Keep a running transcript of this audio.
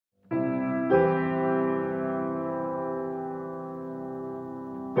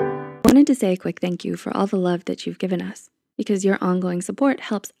Wanted to say a quick thank you for all the love that you've given us, because your ongoing support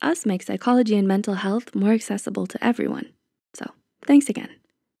helps us make psychology and mental health more accessible to everyone. So thanks again.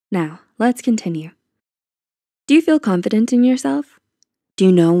 Now, let's continue. Do you feel confident in yourself? Do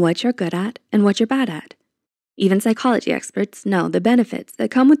you know what you're good at and what you're bad at? Even psychology experts know the benefits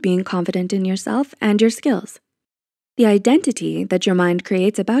that come with being confident in yourself and your skills. The identity that your mind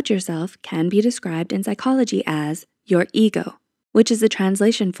creates about yourself can be described in psychology as your ego, which is the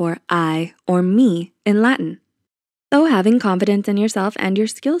translation for I or me in Latin. Though having confidence in yourself and your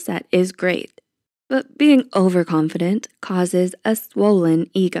skill set is great, but being overconfident causes a swollen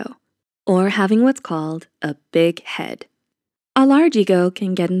ego, or having what's called a big head. A large ego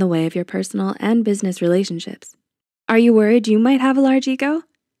can get in the way of your personal and business relationships. Are you worried you might have a large ego?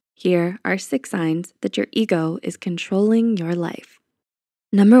 Here are 6 signs that your ego is controlling your life.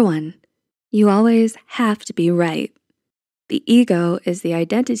 Number 1, you always have to be right. The ego is the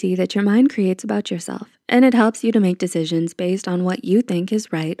identity that your mind creates about yourself, and it helps you to make decisions based on what you think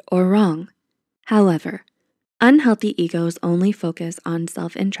is right or wrong. However, unhealthy egos only focus on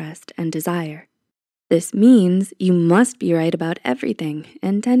self-interest and desire. This means you must be right about everything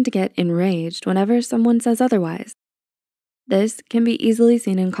and tend to get enraged whenever someone says otherwise. This can be easily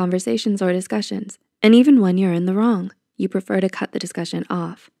seen in conversations or discussions, and even when you're in the wrong, you prefer to cut the discussion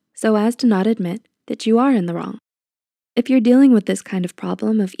off so as to not admit that you are in the wrong. If you're dealing with this kind of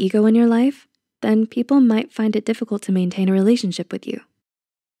problem of ego in your life, then people might find it difficult to maintain a relationship with you.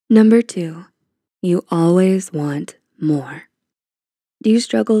 Number 2, you always want more. Do you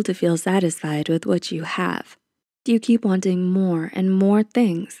struggle to feel satisfied with what you have? Do you keep wanting more and more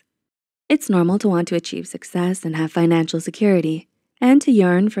things? It's normal to want to achieve success and have financial security, and to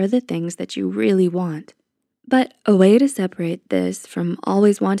yearn for the things that you really want. But a way to separate this from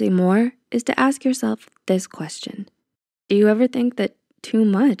always wanting more is to ask yourself this question. Do you ever think that too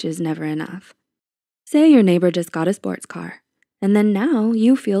much is never enough? Say your neighbor just got a sports car, and then now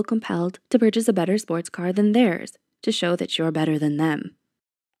you feel compelled to purchase a better sports car than theirs to show that you're better than them.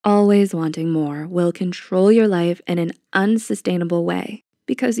 Always wanting more will control your life in an unsustainable way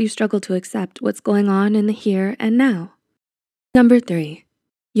because you struggle to accept what's going on in the here and now. Number 3,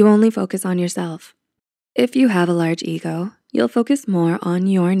 you only focus on yourself. If you have a large ego, you'll focus more on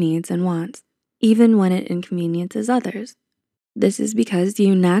your needs and wants, even when it inconveniences others. This is because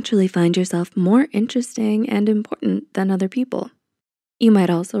you naturally find yourself more interesting and important than other people. You might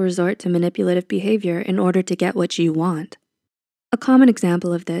also resort to manipulative behavior in order to get what you want. A common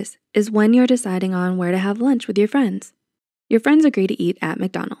example of this is when you're deciding on where to have lunch with your friends. Your friends agree to eat at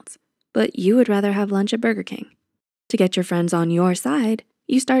McDonald's, but you would rather have lunch at Burger King. To get your friends on your side,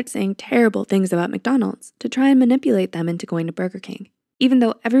 you start saying terrible things about McDonald's to try and manipulate them into going to Burger King, even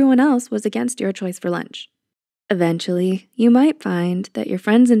though everyone else was against your choice for lunch. Eventually, you might find that your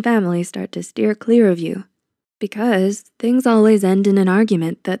friends and family start to steer clear of you because things always end in an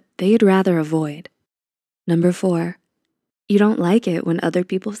argument that they'd rather avoid. Number 4, you don't like it when other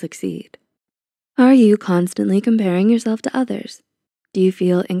people succeed. Are you constantly comparing yourself to others? Do you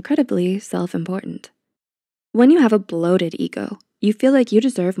feel incredibly self-important? When you have a bloated ego, you feel like you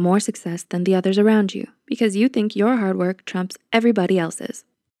deserve more success than the others around you because you think your hard work trumps everybody else's.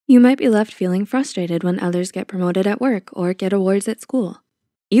 You might be left feeling frustrated when others get promoted at work or get awards at school.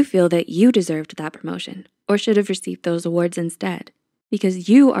 You feel that you deserved that promotion or should have received those awards instead because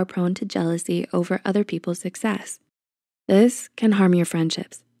you are prone to jealousy over other people's success. This can harm your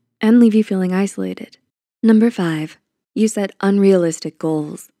friendships and leave you feeling isolated. Number 5, you set unrealistic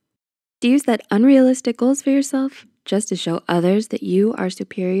goals. Do you set unrealistic goals for yourself just to show others that you are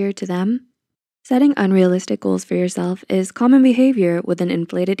superior to them? Setting unrealistic goals for yourself is common behavior with an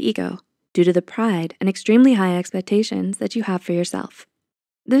inflated ego due to the pride and extremely high expectations that you have for yourself.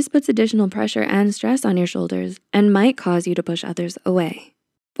 This puts additional pressure and stress on your shoulders and might cause you to push others away.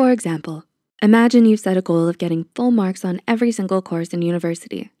 For example, imagine you've set a goal of getting full marks on every single course in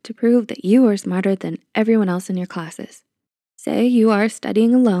university to prove that you are smarter than everyone else in your classes. Say you are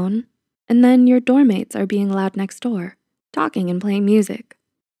studying alone, and then your dorm mates are being loud next door, talking and playing music.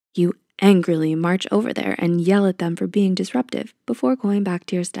 You angrily march over there and yell at them for being disruptive before going back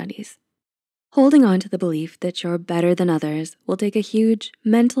to your studies. Holding on to the belief that you're better than others will take a huge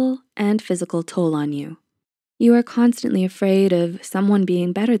mental and physical toll on you. You are constantly afraid of someone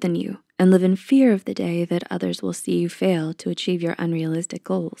being better than you and live in fear of the day that others will see you fail to achieve your unrealistic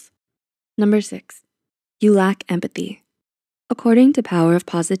goals. Number 6, you lack empathy. According to Power of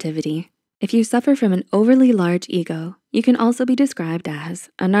Positivity, if you suffer from an overly large ego, you can also be described as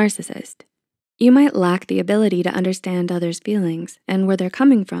a narcissist. You might lack the ability to understand others' feelings and where they're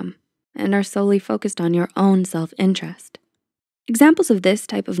coming from, and are solely focused on your own self-interest. Examples of this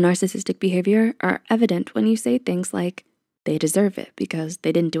type of narcissistic behavior are evident when you say things like, they deserve it because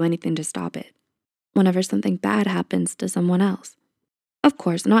they didn't do anything to stop it, whenever something bad happens to someone else. Of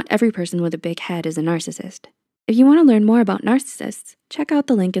course, not every person with a big head is a narcissist. If you wanna learn more about narcissists, check out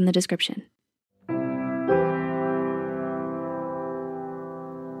the link in the description.